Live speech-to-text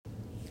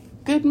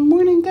Good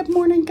morning, good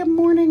morning, good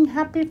morning.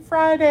 Happy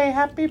Friday,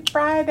 happy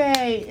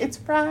Friday. It's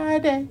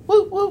Friday.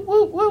 Woo, woo,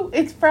 woo, woo.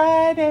 It's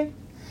Friday.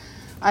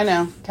 I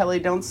know, Kelly,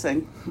 don't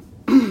sing.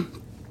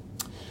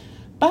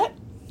 But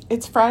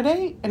it's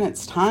Friday and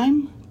it's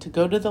time to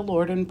go to the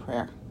Lord in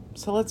prayer.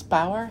 So let's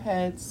bow our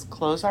heads,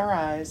 close our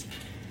eyes,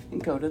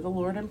 and go to the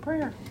Lord in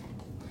prayer.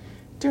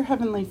 Dear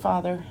Heavenly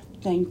Father,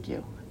 thank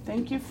you.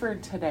 Thank you for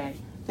today.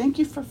 Thank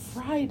you for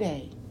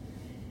Friday.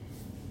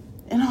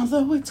 And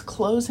although it's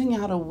closing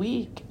out a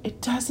week,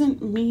 it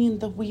doesn't mean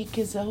the week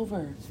is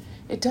over.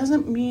 It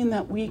doesn't mean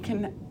that we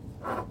can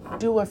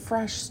do a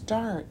fresh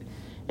start.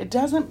 It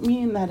doesn't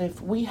mean that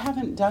if we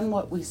haven't done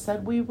what we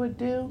said we would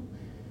do,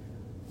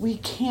 we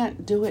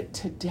can't do it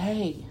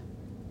today.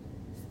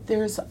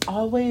 There's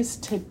always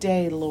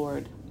today,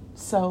 Lord.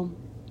 So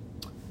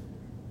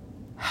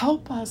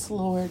help us,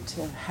 Lord,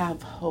 to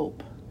have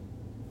hope,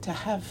 to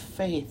have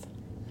faith,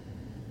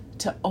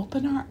 to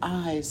open our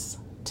eyes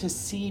to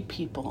see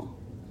people,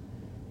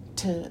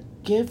 to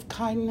give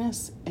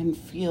kindness and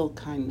feel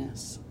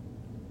kindness,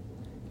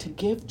 to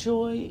give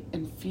joy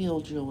and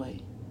feel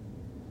joy,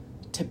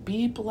 to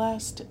be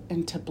blessed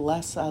and to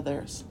bless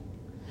others.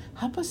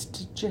 Help us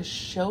to just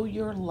show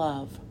your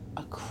love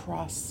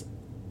across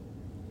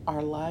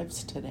our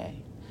lives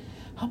today.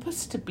 Help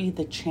us to be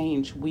the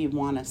change we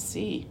want to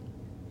see.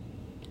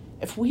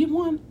 If we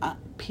want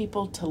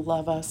people to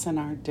love us in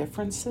our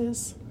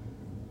differences,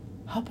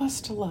 help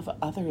us to love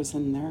others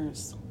in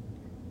theirs.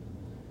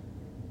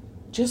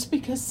 Just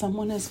because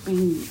someone is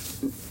being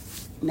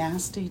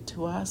nasty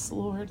to us,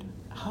 Lord,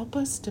 help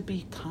us to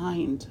be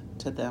kind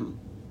to them,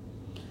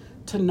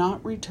 to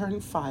not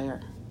return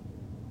fire.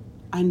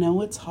 I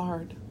know it's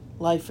hard.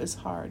 Life is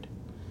hard.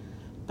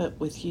 But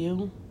with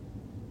you,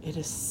 it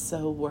is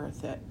so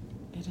worth it.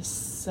 It is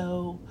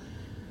so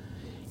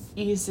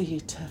easy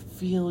to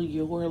feel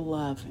your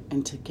love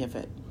and to give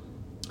it.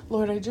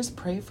 Lord, I just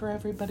pray for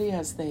everybody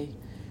as they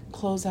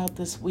close out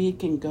this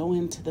week and go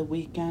into the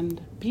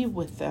weekend. Be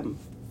with them.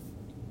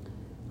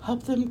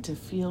 Help them to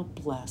feel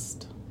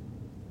blessed,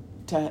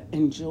 to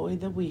enjoy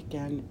the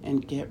weekend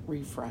and get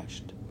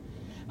refreshed.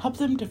 Help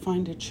them to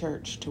find a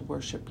church to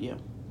worship you.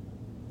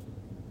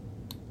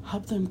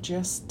 Help them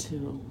just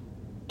to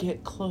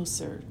get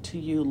closer to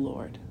you,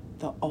 Lord.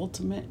 The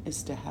ultimate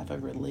is to have a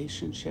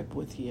relationship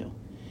with you.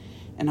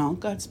 And all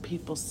God's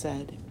people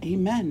said,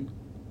 Amen.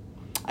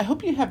 I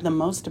hope you have the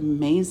most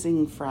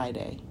amazing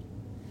Friday.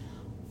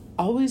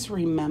 Always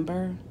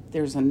remember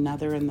there's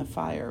another in the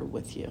fire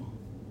with you.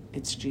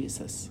 It's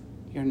Jesus.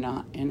 You're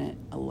not in it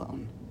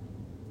alone.